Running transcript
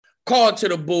Call to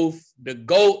the booth. The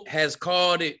GOAT has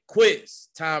called it quits.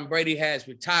 Tom Brady has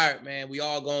retired, man. We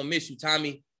all gonna miss you,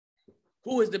 Tommy.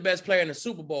 Who is the best player in the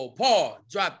Super Bowl? Paul,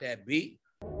 drop that beat.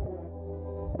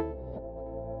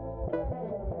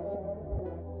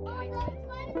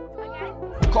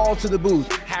 Call to the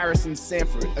booth, Harrison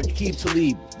Sanford, Aqib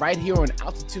Talib, right here on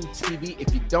Altitude TV.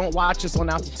 If you don't watch us on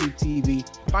Altitude TV,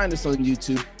 find us on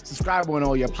YouTube, subscribe on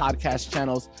all your podcast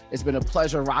channels. It's been a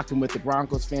pleasure rocking with the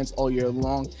Broncos fans all year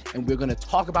long, and we're going to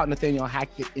talk about Nathaniel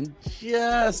Hackett in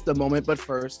just a moment. But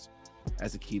first,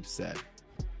 as Aqib said,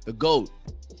 the GOAT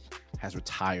has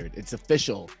retired. It's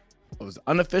official. It was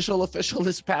unofficial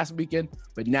this past weekend,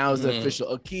 but now it's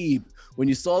official. Aqib, when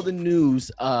you saw the news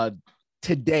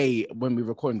today, when we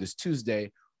recording this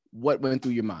Tuesday, what went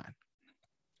through your mind?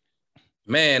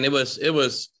 Man, it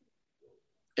wasn't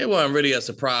really a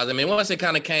surprise. I mean, once it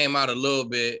kind of came out a little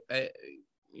bit,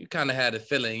 you kind of had a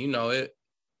feeling, you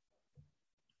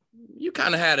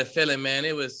kind of had a feeling, man.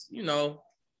 It was, it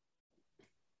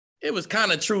was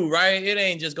kind of true, right? It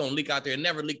ain't just going to leak out there. It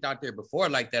never leaked out there before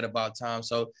like that about Tom.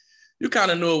 So you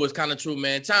kind of knew it was kind of true,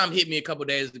 man. Tom hit me a couple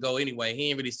days ago anyway. He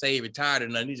didn't really say he retired or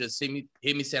nothing. He just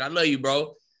hit me, said, I love you,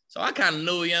 bro. So I kind of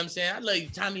knew, you know what I'm saying? I love you,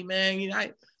 Tommy, man. He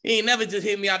ain't never just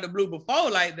hit me out the blue before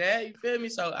like that. You feel me?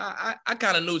 So I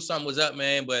kind of knew something was up,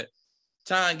 man. But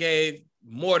Tom gave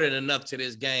more than enough to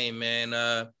this game, man.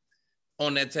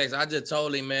 On that text, I just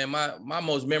told him, man, my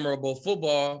most memorable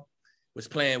football was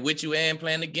playing with you and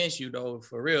playing against you, though,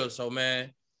 for real. So,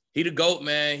 man, he the GOAT,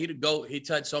 man. He the GOAT. He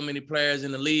touched so many players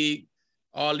in the league.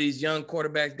 All these young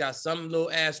quarterbacks got some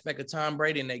little aspect of Tom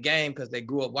Brady in their game because they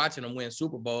grew up watching him win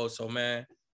Super Bowls. So, man,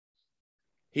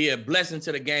 he a blessing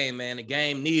to the game, man. The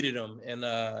game needed him, and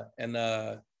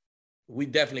we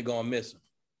definitely gonna miss him.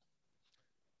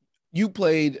 You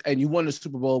played and you won the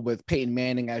Super Bowl with Peyton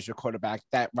Manning as your quarterback.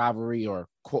 That rivalry, or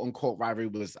quote-unquote rivalry,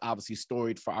 was obviously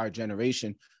storied for our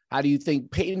generation. How do you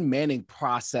think Peyton Manning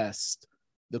processed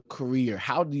the career?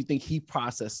 How do you think he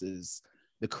processes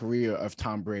the career of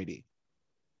Tom Brady?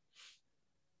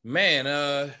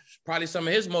 Man, probably some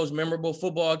of his most memorable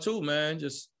football too, man.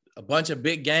 Just a bunch of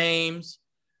big games,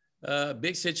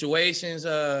 big situations.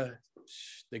 The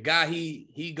guy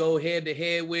he go head to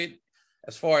head with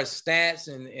as far as stats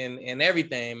and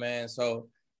everything, man. So,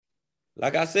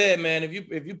 like I said, man,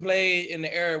 if you play in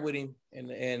the era with him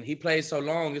and he played so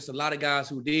long, it's a lot of guys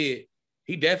who did.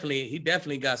 He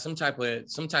definitely got some type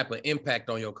of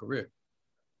impact on your career.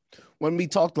 When we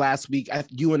talked last week,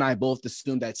 you and I both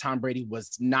assumed that Tom Brady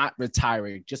was not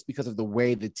retiring just because of the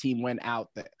way the team went out,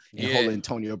 the whole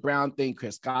Antonio Brown thing,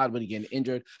 Chris Godwin getting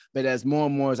injured. But as more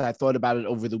and more as I thought about it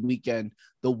over the weekend,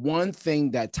 the one thing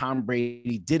that Tom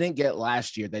Brady didn't get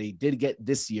last year that he did get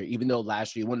this year, even though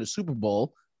last year he won the Super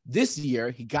Bowl, this year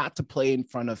he got to play in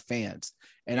front of fans.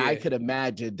 And I could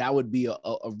imagine that would be a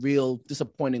real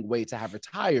disappointing way to have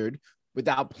retired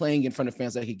without playing in front of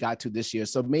fans that he got to this year.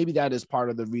 So maybe that is part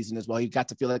of the reason as well. He got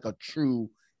to feel like a true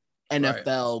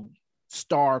NFL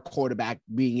star quarterback,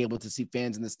 being able to see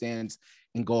fans in the stands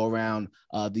and go around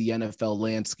the NFL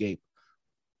landscape.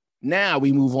 Now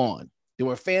we move on. There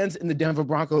were fans in the Denver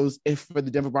Broncos. For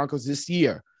the Denver Broncos this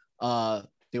year,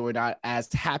 they were not as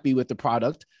happy with the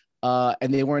product,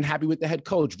 and they weren't happy with the head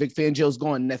coach. Vic Fangio's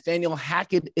gone. Nathaniel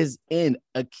Hackett is in.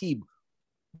 Aqib,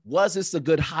 was this a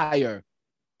good hire?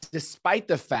 Despite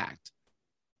the fact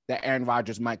that Aaron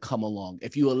Rodgers might come along,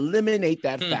 if you eliminate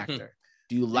that factor,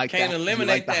 do you like that? You can't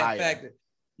eliminate that factor.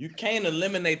 You can't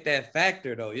eliminate that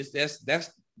factor, though.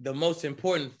 That's the most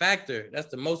important factor.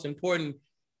 That's the most important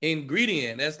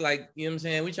ingredient. That's like, you know what I'm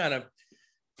saying? We trying to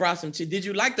fry some chicken. Did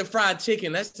you like the fried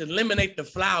chicken? That's to eliminate the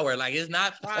flour. Like, it's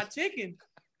not fried chicken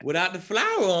without the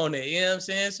flour on it. You know what I'm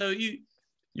saying? So you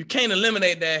can't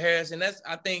eliminate that, Harris. And I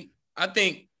think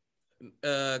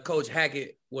Coach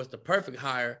Hackett was the perfect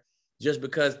hire just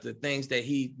because the things that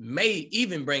he may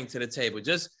even bring to the table.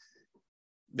 Just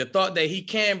the thought that he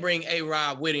can bring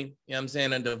A-Rod with him, you know what I'm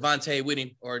saying, and Devontae with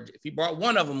him, or if he brought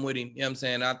one of them with him, you know what I'm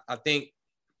saying, I think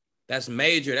that's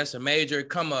major. That's a major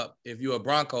come up if you're a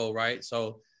Bronco, right?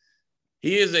 So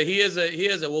he is a,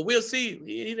 well, we'll see.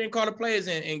 He didn't call the plays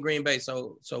in Green Bay.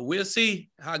 So we'll see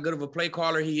how good of a play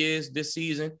caller he is this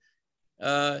season.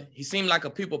 He seemed like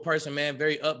a people person, man.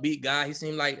 Very upbeat guy. He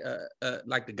seemed like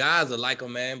the guys are like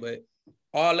him, man. But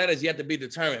all that is yet to be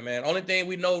determined, man. Only thing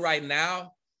we know right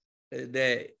now is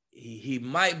that he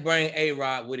might bring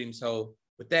A-Rod with him. So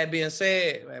with that being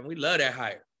said, man, we love that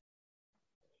hire.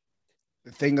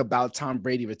 The thing about Tom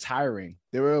Brady retiring,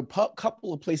 there were a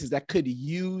couple of places that could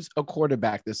use a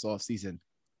quarterback this offseason.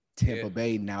 Tampa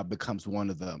Bay now becomes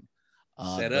one of them.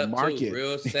 Set up, market.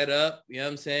 Real set up, you know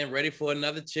what I'm saying? Ready for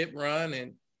another chip run.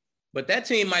 And But that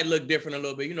team might look different a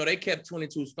little bit. You know, they kept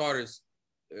 22 starters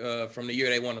from the year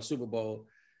they won the Super Bowl.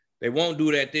 They won't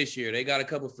do that this year. They got a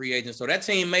couple free agents. So that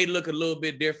team may look a little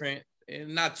bit different,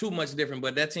 and not too much different,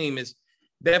 but that team is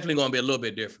definitely going to be a little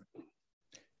bit different.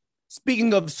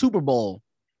 Speaking of Super Bowl,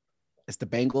 it's the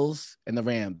Bengals and the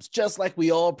Rams, just like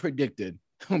we all predicted.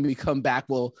 When we come back,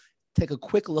 we'll take a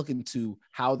quick look into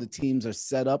how the teams are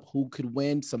set up, who could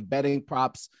win, some betting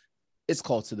props. It's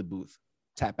Call to the Booth.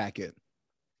 Tap back in.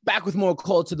 Back with more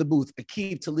Call to the Booth.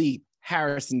 Aqib Talib,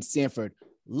 Harrison Sanford.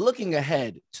 Looking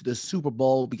ahead to the Super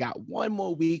Bowl, we got one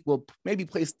more week. We'll maybe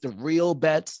place the real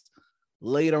bets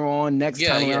later on next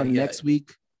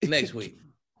week. Next week.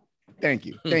 Thank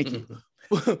you.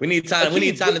 We need time. We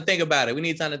need time to think about it. We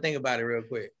need time to think about it real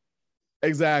quick.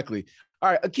 Exactly.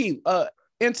 All right, Aqib,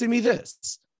 answer me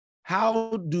this.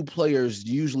 How do players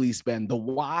usually spend, the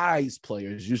wise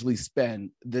players usually spend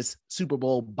this Super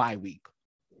Bowl bye week?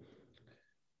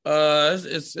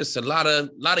 It's a lot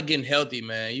of getting healthy,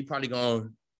 man. You probably gonna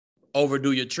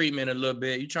overdo your treatment a little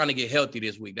bit. You're trying to get healthy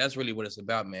this week. That's really what it's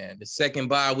about, man. The second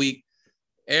bye week,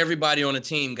 everybody on the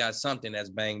team got something that's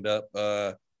banged up.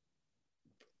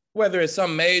 Whether it's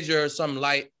some major or some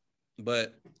light,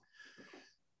 but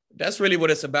that's really what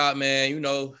it's about, man. You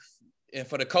know, and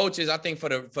for the coaches, I think for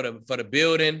the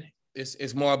building,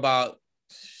 it's more about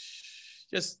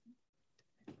just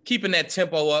keeping that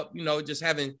tempo up, you know, just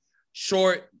having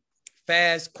short,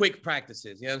 fast, quick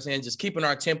practices. You know what I'm saying? Just keeping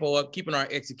our tempo up, keeping our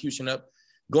execution up,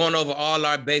 going over all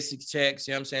our basic checks.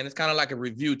 You know what I'm saying? It's kind of like a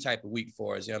review type of week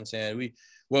for us. You know what I'm saying?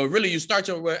 You start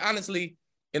honestly,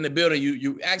 in the building,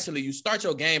 you start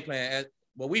your game plan at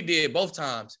what we did both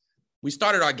times. We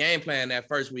started our game plan that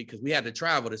first week because we had to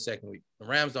travel the second week. The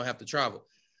Rams don't have to travel.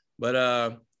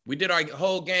 But we did our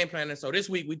whole game plan. And so this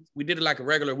week, we did it like a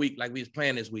regular week, like we was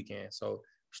playing this weekend. So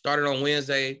started on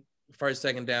Wednesday, first,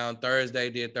 second down. Thursday,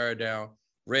 did third down.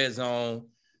 Red zone,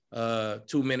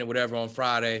 2-minute, whatever on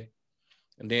Friday.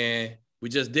 And then we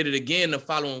just did it again the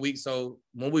following week. So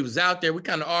when we was out there, we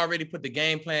kind of already put the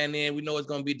game plan in. We know it's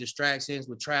going to be distractions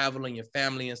with travel and your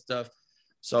family and stuff.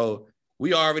 So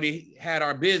we already had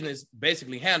our business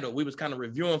basically handled. We was kind of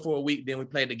reviewing for a week, then we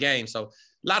played the game. So a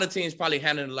lot of teams probably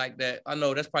handling it like that. I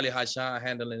know that's probably how Sean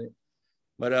handling it.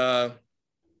 But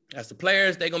as the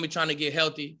players, they're going to be trying to get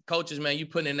healthy. Coaches, man, you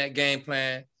putting in that game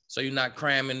plan so you're not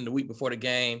cramming the week before the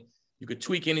game. You could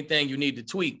tweak anything you need to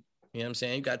tweak. You know what I'm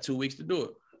saying? You got 2 weeks to do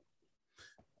it.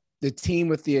 The team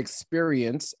with the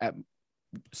experience at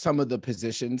some of the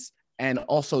positions and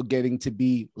also getting to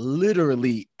be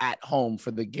literally at home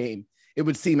for the game. It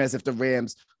would seem as if the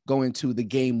Rams go into the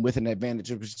game with an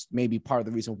advantage, which is maybe part of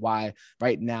the reason why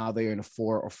right now they're in a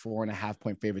 4 or 4.5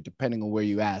 point favorite, depending on where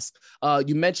you ask.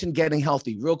 You mentioned getting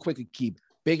healthy. Real quick, Aqib,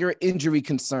 bigger injury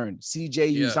concern,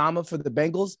 CJ Uzomah for the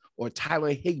Bengals or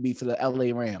Tyler Higbee for the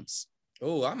LA Rams?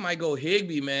 Oh, I might go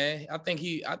Higbee, man. I think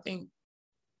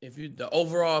if the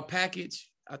overall package,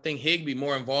 I think Higbee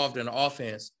more involved in the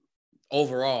offense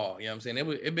overall. You know what I'm saying?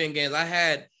 It been games I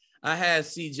had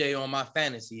CJ on my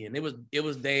fantasy, and it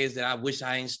was days that I wish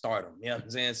I ain't start him. You know what I'm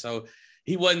saying? So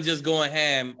he wasn't just going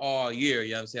ham all year.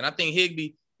 You know what I'm saying? I think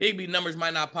Higbee numbers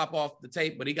might not pop off the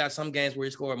tape, but he got some games where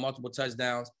he scored multiple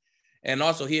touchdowns. And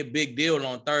also he a big deal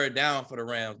on third down for the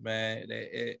Rams, man.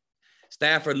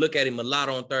 Stafford look at him a lot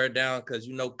on third down because,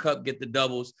 you know, Kupp get the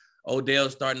doubles.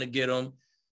 Odell's starting to get them.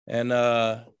 And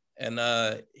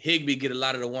Higbee get a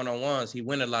lot of the one-on-ones. He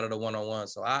win a lot of the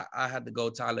one-on-ones. So I had to go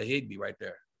Tyler Higbee right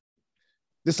there.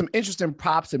 There's some interesting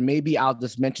props, and maybe I'll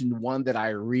just mention one that I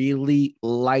really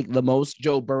like the most.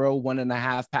 Joe Burrow,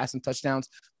 1.5 passing touchdowns.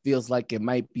 Feels like it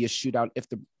might be a shootout if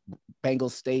the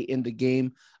Bengals stay in the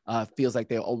game. Feels like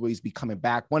they'll always be coming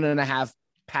back. 1.5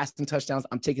 passing touchdowns.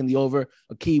 I'm taking the over.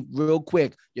 Aqib, real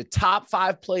quick, your top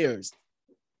 5 players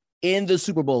in the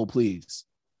Super Bowl, please.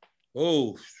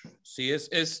 Oh, see,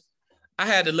 I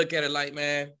had to look at it like,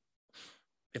 man,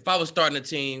 if I was starting a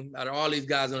team out of all these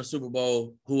guys in the Super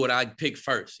Bowl, who would I pick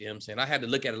first? You know what I'm saying? I had to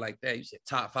look at it like that. You said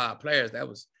top 5 players. That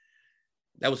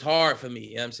was hard for me.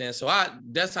 You know what I'm saying? So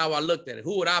that's how I looked at it.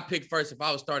 Who would I pick first if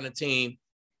I was starting a team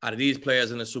out of these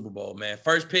players in the Super Bowl, man?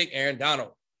 First pick, Aaron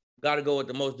Donald. Got to go with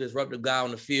the most disruptive guy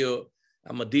on the field.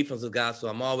 I'm a defensive guy, so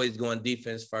I'm always going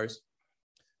defense first.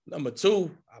 Number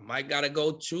 2, I might got to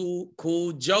go to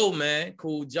Cool Joe, man.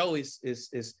 Cool Joe is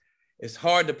it's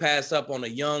hard to pass up on a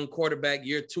young quarterback,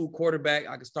 year 2 quarterback.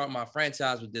 I can start my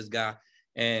franchise with this guy,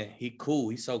 and he cool.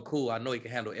 He's so cool. I know he can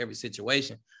handle every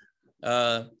situation.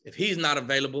 If he's not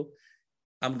available,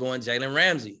 I'm going Jalen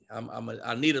Ramsey.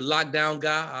 I need a lockdown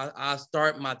guy. I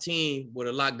start my team with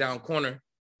a lockdown corner.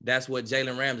 That's what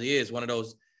Jalen Ramsey is, one of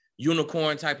those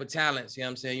unicorn type of talents. You know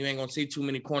what I'm saying? You ain't going to see too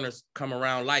many corners come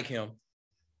around like him.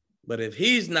 But if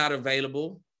he's not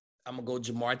available, I'm going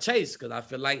to go Jamar Chase because I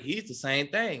feel like he's the same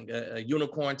thing, a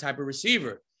unicorn type of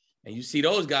receiver. And you see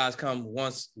those guys come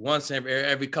once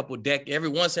every couple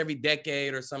decades, every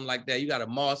decade or something like that. You got a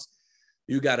Moss,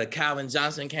 you got a Calvin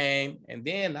Johnson came, and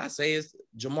then I say it's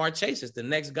Jamar Chase is the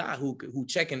next guy who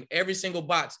checking every single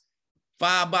box,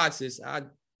 5 boxes. I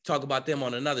talk about them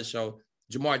on another show.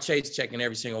 Jamar Chase checking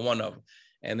every single one of them.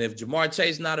 And if Jamar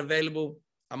Chase not available,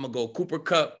 I'm gonna go Cooper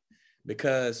Kupp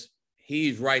because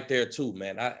he's right there too,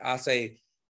 man. I say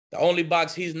the only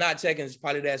box he's not checking is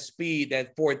probably that speed,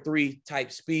 that 4.3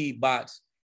 type speed box.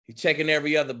 He's checking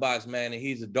every other box, man, and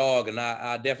he's a dog. And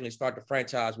I definitely start the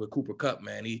franchise with Cooper Kupp,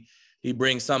 man. He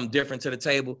brings something different to the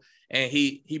table, and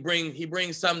he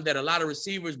brings something that a lot of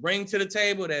receivers bring to the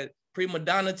table, that prima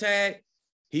donna tag.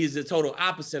 He's the total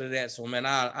opposite of that. So, man,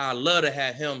 I love to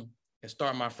have him and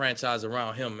start my franchise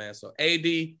around him, man. So,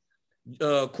 AD,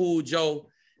 Cool Joe,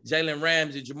 Jalen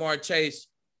Ramsey, Jamar Chase,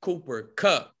 Cooper,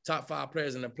 Kupp, top 5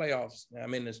 players in the playoffs. I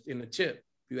mean, in the chip,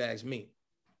 if you ask me.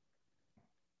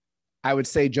 I would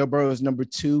say Joe Burrow is number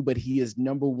 2, but he is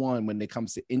number 1 when it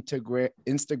comes to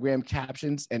Instagram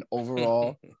captions and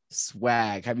overall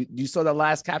swag. You saw the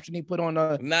last caption he put on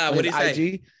what he IG?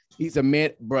 Say? He's a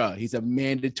man, bro. He's a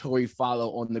mandatory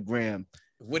follow on the gram.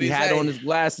 What he had say? On his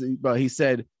glasses, bro. He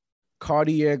said,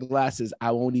 "Cartier glasses,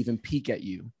 I won't even peek at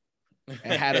you."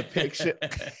 And had a picture.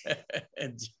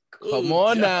 Cool, come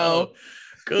on Joe. now.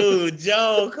 Cool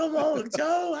Joe. Come on,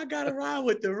 Joe. I got to ride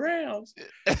with the Rams.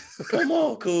 Come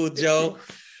on, Cool Joe.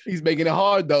 He's making it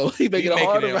hard, though. He's making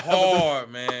it hard,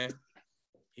 man.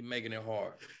 He's making it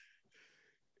hard.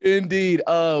 Indeed.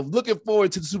 Looking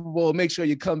forward to the Super Bowl. Make sure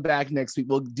you come back next week.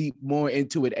 We'll deep more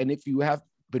into it. And if you have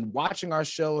been watching our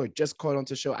show or just caught on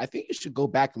to the show, I think you should go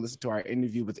back and listen to our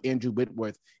interview with Andrew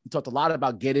Whitworth. He talked a lot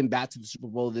about getting back to the Super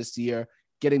Bowl this year,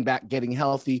 getting back, getting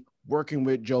healthy, working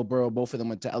with Joe Burrow. Both of them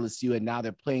went to LSU, and now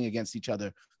they're playing against each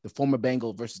other. The former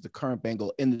Bengal versus the current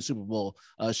Bengal in the Super Bowl.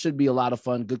 Should be a lot of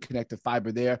fun. Good connective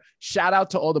fiber there. Shout out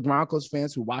to all the Broncos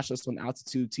fans who watched us on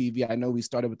Altitude TV. I know we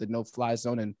started with the no-fly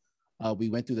zone, and we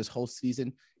went through this whole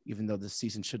season, even though this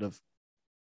season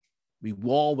we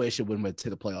all wish it went to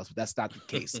the playoffs, but that's not the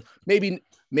case. Maybe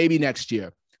next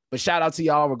year. But shout out to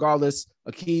y'all regardless.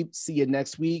 Aqib, see you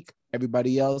next week.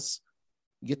 Everybody else,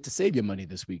 you get to save your money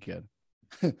this weekend.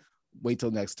 Wait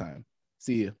till next time.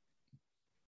 See you.